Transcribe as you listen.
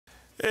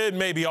It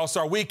may be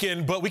All-Star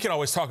Weekend, but we can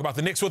always talk about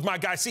the Knicks with my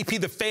guy, CP,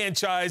 the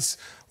Fanchise.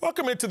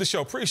 Welcome into the show.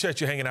 Appreciate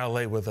you hanging out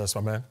late with us,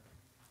 my man.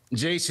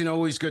 Jason,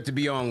 always good to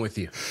be on with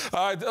you.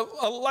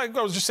 Like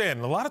I was just saying,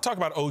 a lot of talk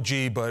about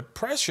OG, but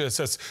Precious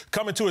has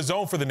come into his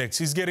own for the Knicks.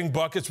 He's getting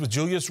buckets with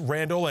Julius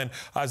Randle and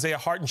Isaiah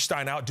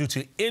Hartenstein out due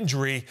to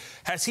injury.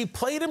 Has he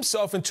played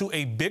himself into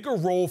a bigger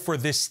role for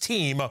this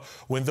team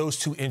when those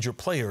two injured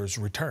players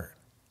return?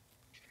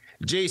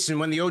 Jason,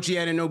 when the OG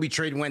Anunoby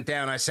trade went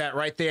down, I sat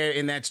right there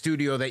in that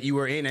studio that you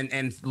were in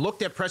and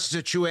looked at Precious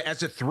Achiuwa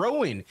as a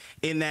throw-in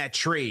in that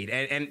trade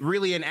and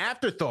really an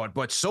afterthought,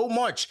 but so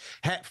much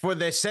for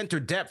the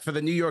center depth for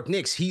the New York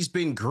Knicks. He's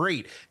been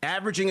great,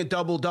 averaging a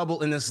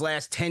double-double in his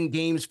last 10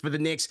 games for the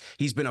Knicks.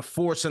 He's been a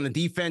force on the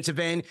defensive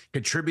end,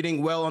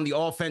 contributing well on the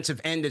offensive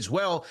end as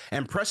well.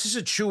 And Precious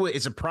Achiuwa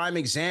is a prime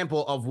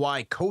example of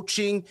why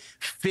coaching,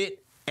 fit,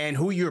 and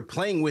who you're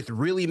playing with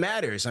really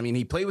matters. I mean,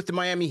 he played with the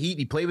Miami Heat,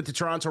 he played with the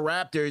Toronto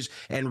Raptors,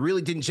 and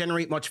really didn't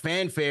generate much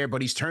fanfare,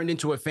 but he's turned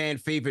into a fan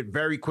favorite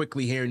very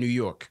quickly here in New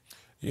York.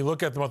 You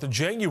look at the month of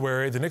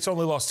January, the Knicks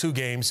only lost 2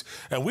 games,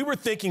 and we were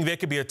thinking they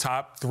could be a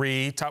top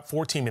 3, top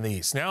 4 team in the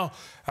East. Now,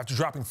 after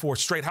dropping 4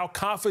 straight, how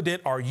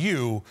confident are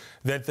you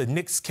that the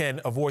Knicks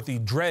can avoid the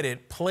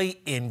dreaded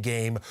play-in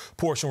game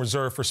portion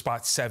reserved for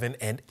spots 7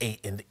 and 8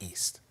 in the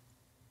East?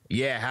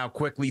 Yeah, how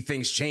quickly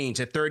things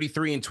change. At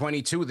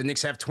 33-22, the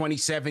Knicks have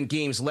 27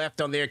 games left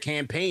on their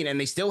campaign, and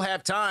they still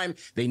have time.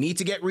 They need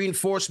to get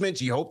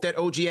reinforcements. You hope that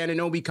OG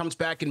Anunoby comes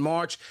back in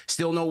March.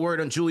 Still no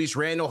word on Julius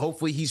Randle.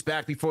 Hopefully he's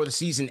back before the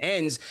season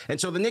ends. And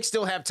so the Knicks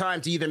still have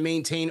time to either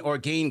maintain or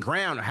gain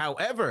ground.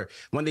 However,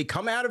 when they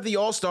come out of the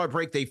All-Star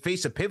break, they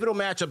face a pivotal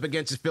matchup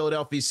against the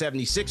Philadelphia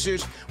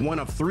 76ers, one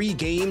of 3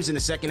 games in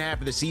the second half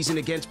of the season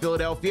against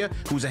Philadelphia,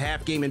 who's a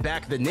half game in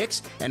back of the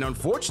Knicks. And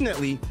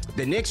unfortunately,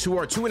 the Knicks, who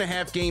are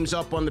 2.5 games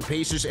up on the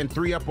Pacers and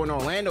 3 up on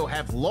Orlando,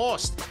 have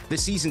lost the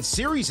season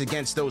series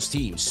against those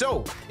teams.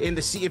 So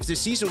if the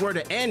season were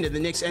to end and the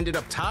Knicks ended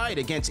up tied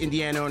against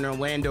Indiana and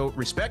Orlando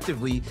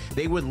respectively,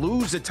 they would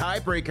lose the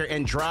tiebreaker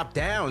and drop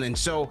down. And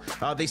so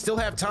they still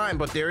have time,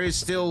 but there is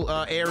still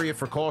area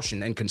for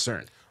caution and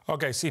concern.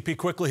 Okay, CP,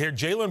 quickly here.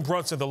 Jalen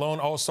Brunson, the lone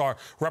all-star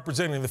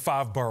representing the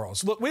 5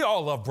 boroughs. Look, we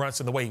all love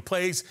Brunson, the way he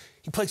plays.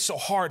 He plays so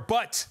hard,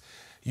 but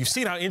you've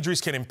seen how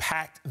injuries can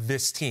impact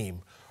this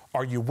team.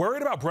 Are you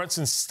worried about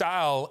Brunson's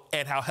style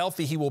and how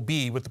healthy he will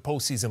be with the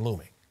postseason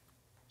looming?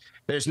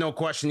 There's no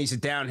question he's a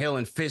downhill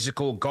and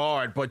physical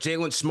guard, but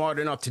Jalen's smart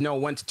enough to know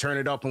when to turn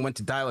it up and when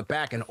to dial it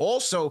back. And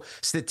also,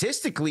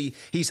 statistically,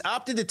 he's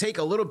opted to take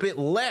a little bit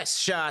less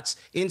shots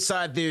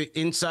inside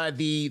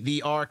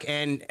the arc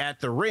and at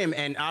the rim,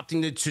 and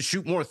opting to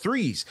shoot more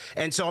threes.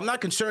 And so I'm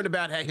not concerned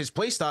about his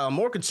play style. I'm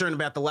more concerned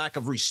about the lack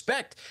of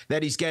respect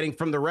that he's getting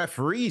from the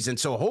referees. And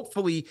so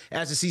hopefully,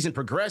 as the season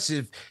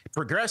progresses,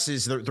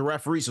 the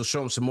referees will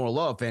show him some more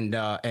love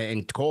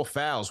and call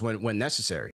fouls when necessary.